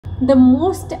the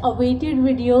most awaited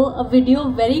video, a video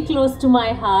very close to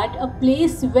my heart, a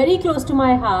place very close to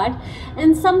my heart,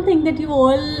 and something that you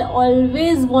all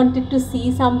always wanted to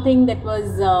see, something that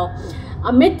was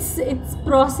amidst its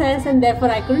process and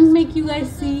therefore I couldn't make you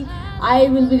guys see. I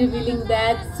will be revealing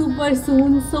that super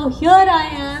soon. So here I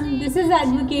am, this is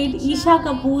Advocate Isha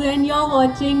Kapoor and you're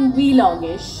watching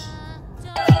Vlawgish.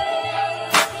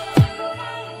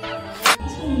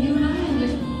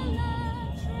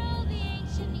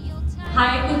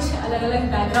 हाय, कुछ अलग अलग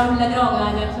background लग रहा होगा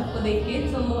आज आप सबको देख के.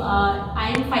 सो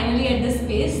I am finally at this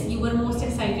place you were most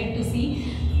excited to C.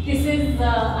 This is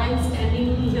I am standing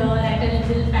here at a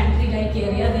little pantry like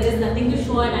area. There is nothing to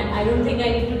show and I don't think I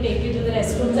need to take you to the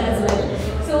रेस्टरूम्स as well.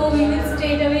 So we will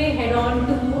straight away head on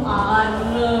to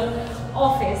our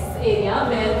office area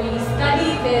where we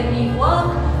study, where we work,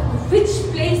 which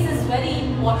place is very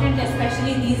important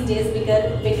especially these days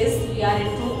because we are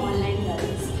into online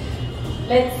learning.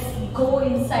 Let's go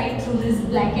inside through this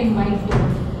black and white door.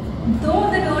 Though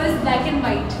the door is black and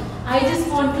white, I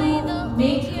just want to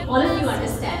make all of you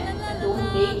understand that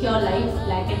don't make your life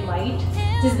black and white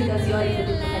just because you are in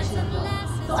the profession of law.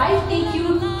 So I'll take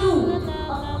you to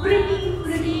a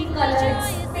pretty colored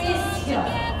space here.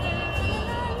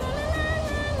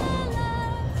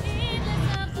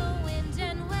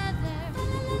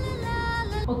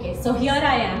 Okay, so here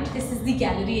I am. This is the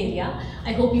gallery area.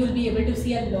 I hope you will be able to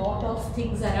see a lot of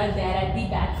things that are there at the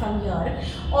back from here.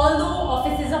 Although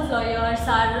offices of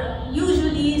lawyers are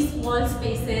usually small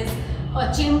spaces,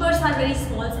 chambers are very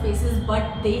small spaces,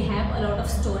 but they have a lot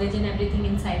of storage and everything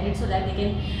inside it so that they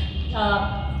can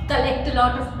collect a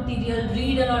lot of material,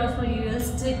 read a lot of material,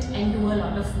 sit and do a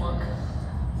lot of work.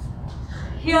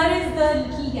 Here is the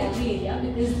little gallery area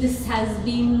because this has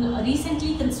been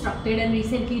recently constructed and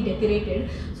recently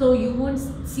decorated, so you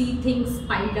won't see things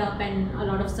piled up and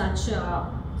a lot of such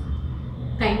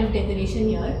kind of decoration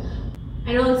here.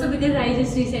 And also because I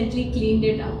just recently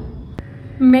cleaned it up.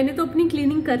 मैंने तो अपनी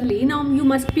cleaning कर ली. Now you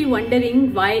must be wondering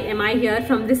why am I here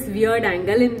from this weird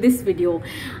angle in this video.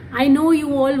 I know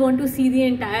you all want to see the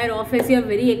entire office, you are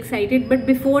very excited, but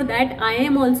before that I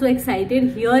am also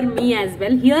excited. Hear me as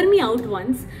well, hear me out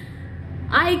once.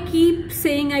 I keep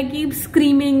saying, I keep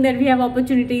screaming that we have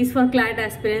opportunities for CLAT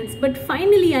aspirants, but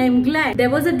finally I am glad there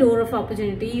was a door of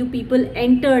opportunity. You people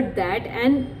entered that,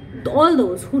 and all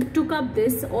those who took up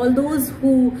this, all those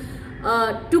who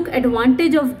took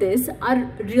advantage of this are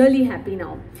really happy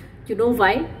now. You know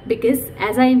why? Because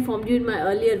as I informed you in my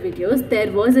earlier videos,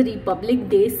 there was a Republic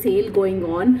Day sale going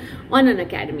on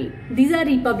Unacademy. These are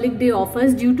Republic Day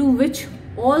offers due to which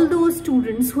all those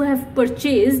students who have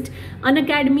purchased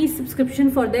Unacademy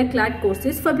subscription for their CLAT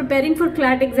courses, for preparing for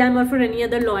CLAT exam or for any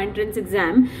other law entrance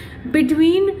exam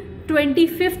between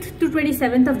 25th to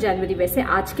 27th of January. वैसे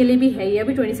आज के लिए भी है ये,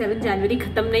 अभी 27 जनवरी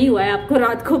खत्म नहीं हुआ है, आपको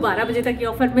रात को 12 बजे तक ये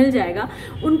ऑफर मिल जाएगा.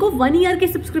 उनको 1 ईयर के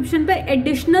सब्सक्रिप्शन पे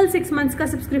एडिशनल 6 मंथ्स का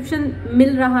सब्सक्रिप्शन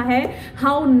मिल रहा है.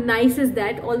 How nice is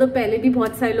that. Although पहले भी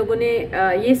बहुत सारे लोगों ने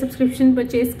ये सब्सक्रिप्शन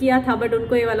परचेज किया था बट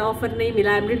उनको ये वाला ऑफर नहीं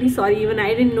मिला. I am really sorry, even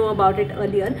I didn't know about it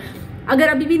earlier. अगर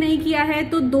अभी भी नहीं किया है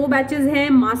तो 2 बैचेस हैं,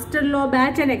 master law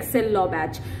batch and Excel law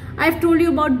batch. I have told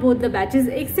you about both the batches.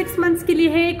 एक 6 months के लिए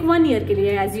है, एक 1 year के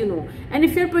लिए है, as you know. And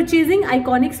if you are purchasing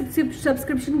iconic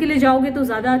subscription के लिए जाओगे तो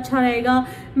ज़्यादा अच्छा रहेगा.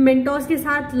 Mentors के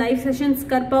साथ live sessions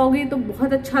कर पाओगे तो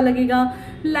बहुत अच्छा लगेगा.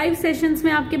 Live sessions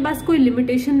में आपके पास कोई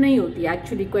limitation नहीं होती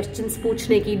actually questions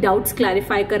पूछने की, doubts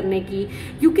clarify करने की.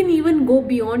 You can even go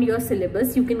beyond your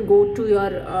syllabus. You can go to your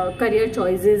career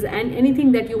choices and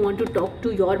anything that you want to talk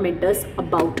to your mentors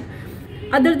about.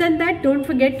 Other than that, don't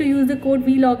forget to use the code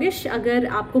Vlawgish. अगर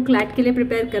आपको CLAT के लिए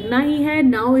prepare करना ही है,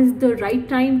 now is the right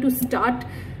time to start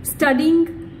studying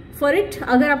for it.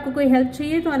 अगर आपको कोई help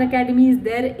चाहिए तो Unacademy is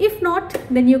there. If not,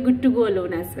 then you're good to go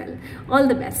alone as well.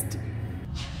 All the best.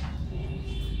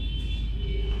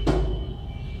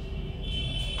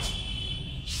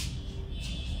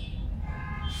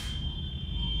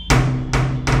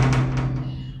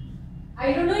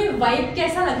 I don't know ये vibe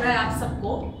कैसा लग रहा है आप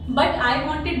सबको, but I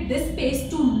wanted this space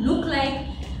to look like,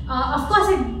 of course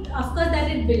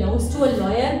that it belongs to a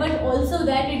lawyer, but also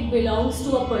that it belongs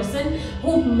to a person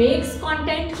who makes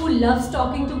content, who loves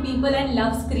talking to people and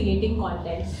loves creating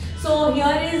content. So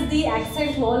here is the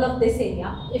accent wall of this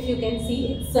area. If you can see,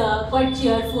 it's quite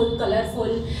cheerful,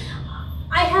 colorful.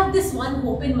 I have this one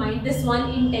hope in mind, this one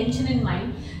intention in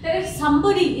mind, that if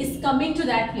somebody is coming to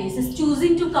that place, is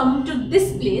choosing to come to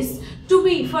this place to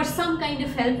be for some kind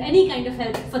of help, any kind of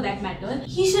help for that matter,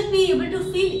 he should be able to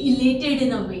feel elated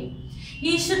in a way.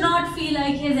 He should not feel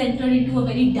like he has entered into a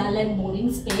very dull and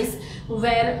boring space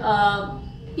where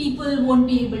people won't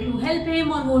be able to help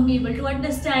him or won't be able to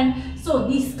understand So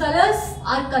these colors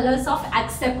are colors of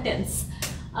acceptance.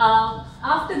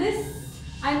 After this,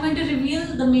 I'm going to reveal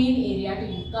the main area to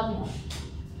you. Come here.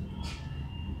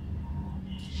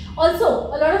 Also,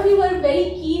 a lot of you are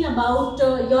very keen about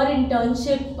your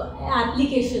internship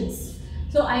applications.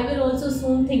 So I will also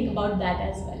soon think about that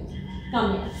as well.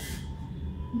 Come here.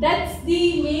 That's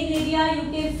the main area.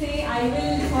 You can say I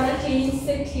will for a change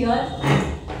sit here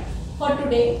for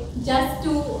today just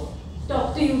to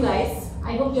talk to you guys.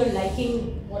 I hope you're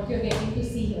liking what you're getting to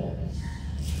see here.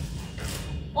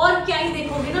 और क्या ही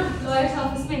देखोगे ना lawyers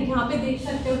office में, यहाँ पे देख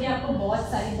सकते हो कि आपको बहुत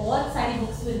सारी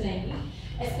बुक्स मिल जाएंगी.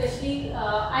 Especially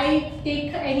I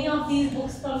take any of these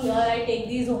books from here. I take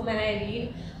these home and I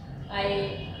read.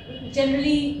 I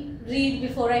generally read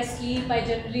before I sleep. I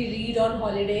generally read on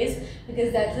holidays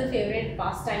because that's the favorite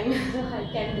pastime I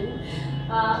can do.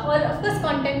 और of course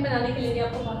content बनाने के लिए भी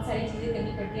आपको बहुत सारी चीज़ें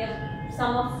करनी पड़ती है.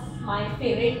 Some of my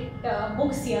favorite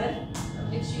books here,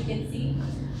 which you can see.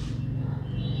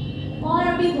 और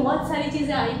अभी बहुत सारी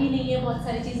चीज़ें आई भी नहीं है, बहुत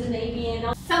सारी चीज़ें नहीं भी है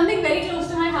ना. Something very close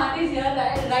to my heart is here,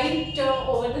 right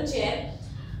over the chair.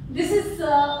 This is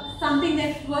something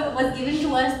that was given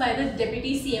to us by the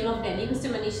Deputy CM of Delhi,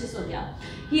 Mr. Manish Sisodia.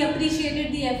 He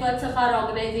appreciated the efforts of our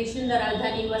organization, the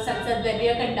Rajdhani Yuva Sansad, where we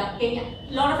are conducting a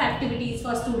lot of activities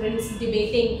for students,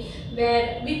 debating,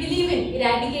 where we believe in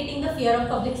eradicating the fear of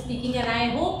public speaking, and I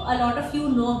hope a lot of you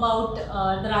know about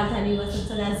the Rajdhani Yuva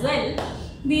Sansad as well.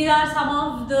 These are some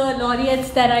of the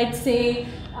laureates that I'd say,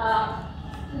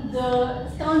 the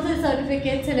council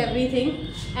certificates and everything.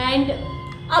 And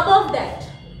above that,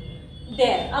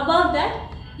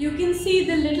 you can see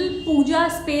the little puja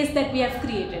space that we have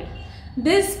created.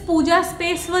 This puja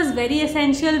space was very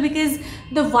essential because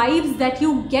the vibes that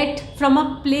you get from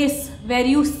a place where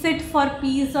you sit for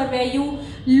peace or where you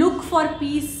look for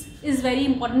peace is very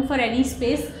important for any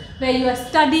space where you are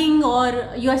studying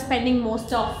or you are spending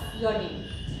most of your day.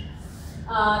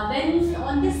 Then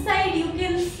on this side you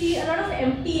can see a lot of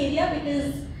empty area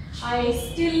because I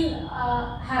still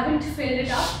haven't filled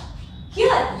it up.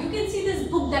 Here you can see this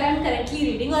book that I am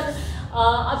currently reading, और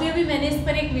अभी मैंने इस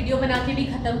पर एक video बना के भी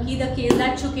ख़त्म की, The Case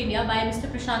That Shook India by Mr.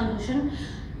 Prashant Bhushan.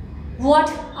 What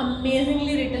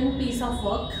amazingly written piece of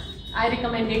work. I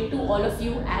recommend it to all of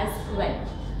you as well.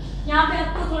 यहाँ पे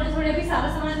आपको थोड़े भी सारा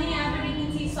सामान नहीं है, but you can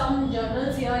see some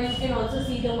journals here. You can also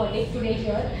see the Verdict Today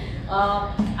here.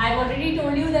 I've already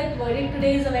told you that Verdict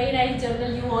Today is a very nice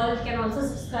journal. You all can also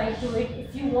subscribe to it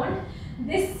if you want.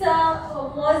 This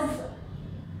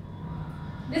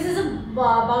is a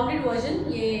bounded version.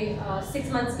 ये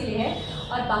 6 months के लिए है,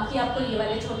 और बाकी आपको ये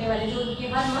वाले छोटे वाले जो ये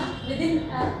हर month within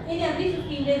in every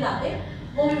 15 days आते हैं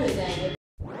वो भी मिल जाएंगे.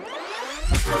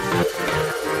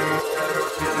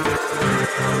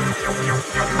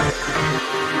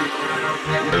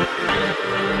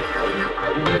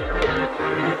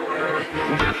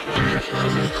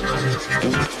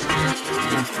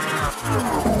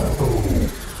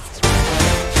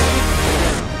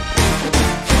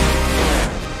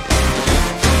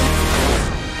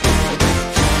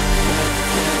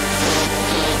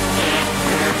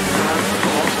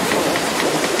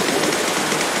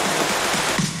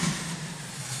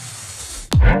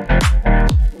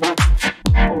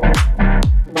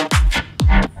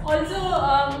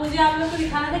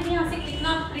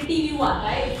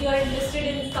 If you are interested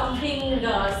in something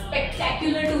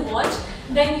spectacular to watch,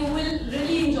 then you will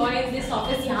really enjoy this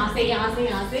office. यहाँ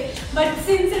से. But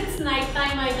since it's night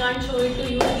time, I can't show it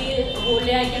to you. The whole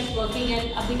day I kept working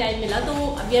and अभी time मिला, तो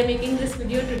we are making this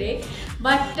video today.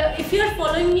 But if you are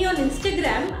following me on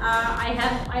Instagram,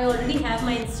 I already have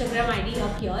my Instagram ID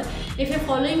up here. If you're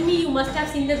following me, you must have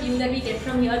seen the view that we get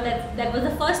from here. That was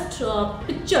the first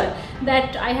picture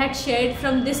that I had shared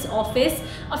from this office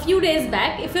a few days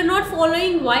back. If you're not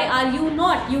following, why are you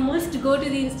not? You must go to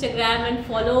the Instagram and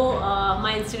follow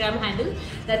my Instagram handle.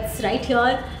 That's right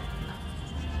here.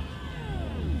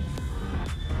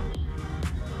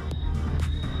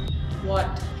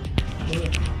 What?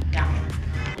 Yeah.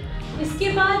 इसके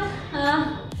बाद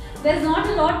there's not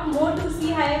a lot more to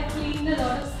see. I have cleaned a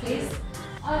lot of space.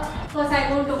 Of course,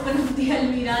 I won't open up the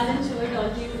almiras and show it all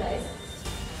to you guys.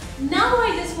 Now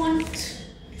I just want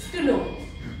to know,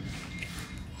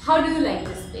 how do you like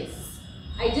this space?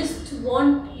 I just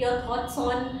want your thoughts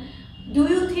on, do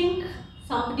you think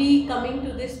somebody coming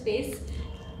to this space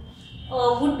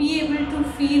would be able to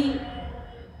feel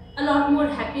a lot more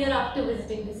happier after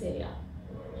visiting this area?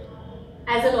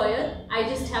 As a lawyer, I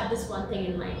just have this one thing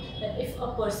in mind, that if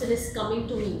a person is coming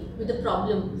to me with a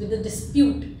problem, with a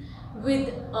dispute, with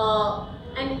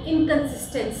an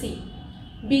inconsistency,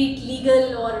 be it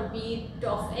legal or be it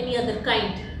of any other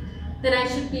kind, then I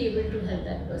should be able to help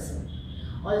that person.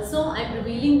 Also, I'm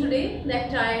revealing today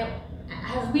that I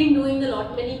have been doing a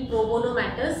lot many pro bono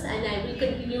matters, and I will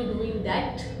continue doing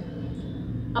that.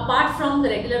 Apart from the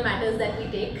regular matters that we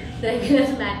take, the regular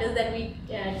matters that we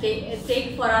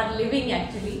take for our living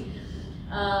actually.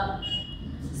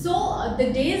 So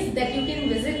the days that you can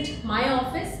visit my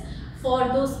office for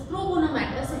those pro bono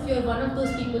matters, if you are one of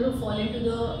those people who fall into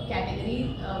the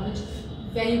category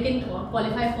where you can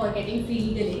qualify for getting free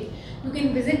legal aid, you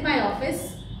can visit my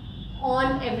office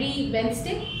on every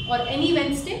Wednesday or any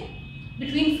Wednesday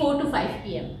between 4 to 5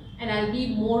 p.m. and I'll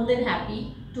be more than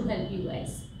happy to help you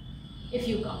guys if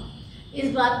you come.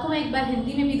 इस बात को मैं एक बार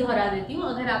हिंदी में भी दोहरा देती हूँ,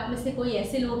 अगर आप में से कोई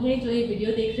ऐसे लोग हैं जो ये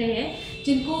वीडियो देख रहे हैं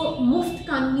जिनको मुफ्त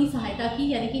कानूनी सहायता की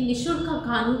यानी कि निःशुल्क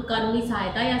कानूनी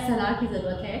सहायता या सलाह की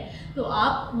ज़रूरत है, तो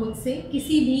आप मुझसे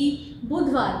किसी भी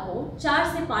बुधवार को 4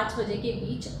 से 5 बजे के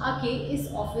बीच आके इस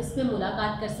ऑफिस में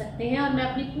मुलाकात कर सकते हैं और मैं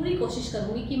अपनी पूरी कोशिश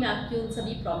करूँगी कि मैं आपकी उन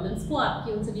सभी प्रॉब्लम्स को, आपकी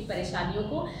उन सभी परेशानियों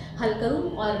को हल करूँ,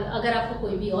 और अगर आपको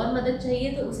कोई भी और मदद चाहिए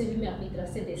तो उसे भी मैं अपनी तरफ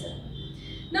से दे सकूँ.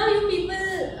 Now you people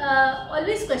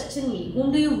always question me,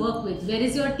 whom do you work with, where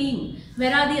is your team,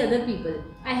 where are the other people?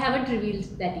 I haven't revealed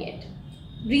that yet.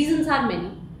 Reasons are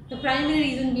many. The primary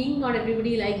reason being not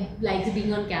everybody likes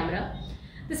being on camera.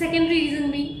 The secondary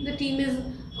reason being the team is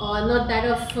not that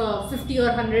of 50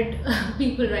 or 100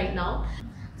 people right now.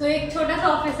 तो एक छोटा सा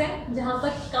office है जहाँ पर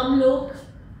काम लोग,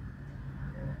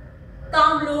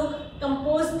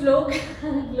 compost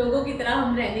लोगों की तरह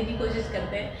हम रहने की कोशिश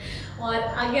करते हैं, और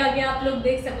आगे आगे आप लोग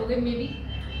देख सकोगे. May be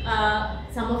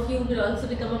some of you will also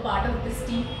become a part of this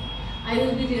team. I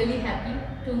will be really happy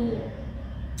to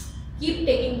keep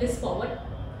taking this forward.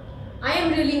 I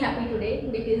am really happy today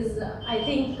because I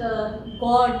think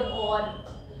God or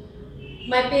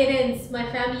my parents, my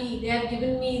family, they have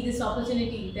given me this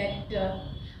opportunity that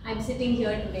I'm sitting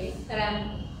here today, that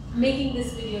I'm making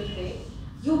this video today.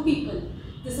 You people,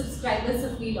 the subscribers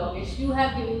of Vlawgish, you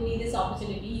have given me this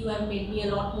opportunity. You have made me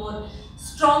a lot more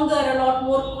stronger, a lot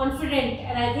more confident,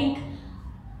 and I think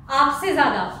आपसे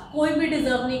ज़्यादा कोई भी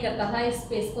deserve नहीं करता था इस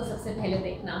space को सबसे पहले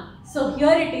देखना. So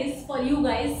here it is for you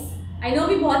guys. I know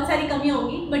भी बहुत सारी कमियाँ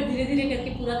होंगी, बट धीरे धीरे करके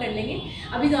पूरा कर लेंगे.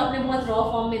 अभी तो आपने बहुत रॉ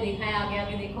फॉर्म में देखा है, आगे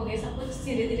आगे देखोगे सब कुछ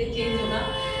धीरे धीरे चेंज होगा.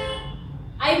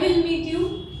 I will meet you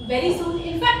very soon.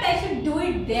 In fact, I should do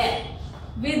it there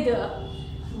with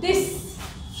this.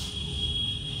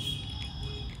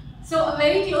 So a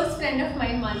very close friend of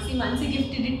mine, Mansi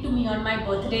gifted it to me on my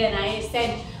birthday, and I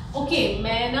said, okay,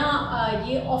 मैं ना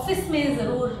ये office में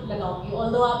ज़रूर लगाऊंगी.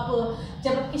 Although आप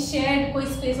जब आपकी shared कोई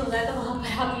स्पेस होता है तो वहाँ पर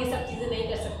आप ये सब चीज़ें नहीं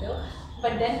कर सकते हो.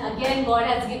 But then again, God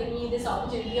has given me this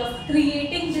opportunity of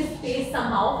creating this space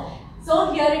somehow.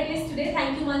 So here it is today.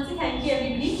 Thank you, Mansi. Thank you,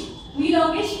 everybody.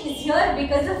 Vlawgish is here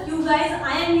because of you guys.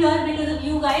 I am here because of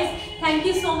you guys. Thank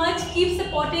you so much. Keep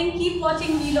supporting, keep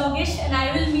watching Vlawgish, and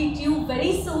I will meet you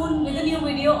very soon with a new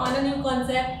video on a new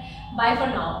concept. Bye for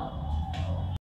now.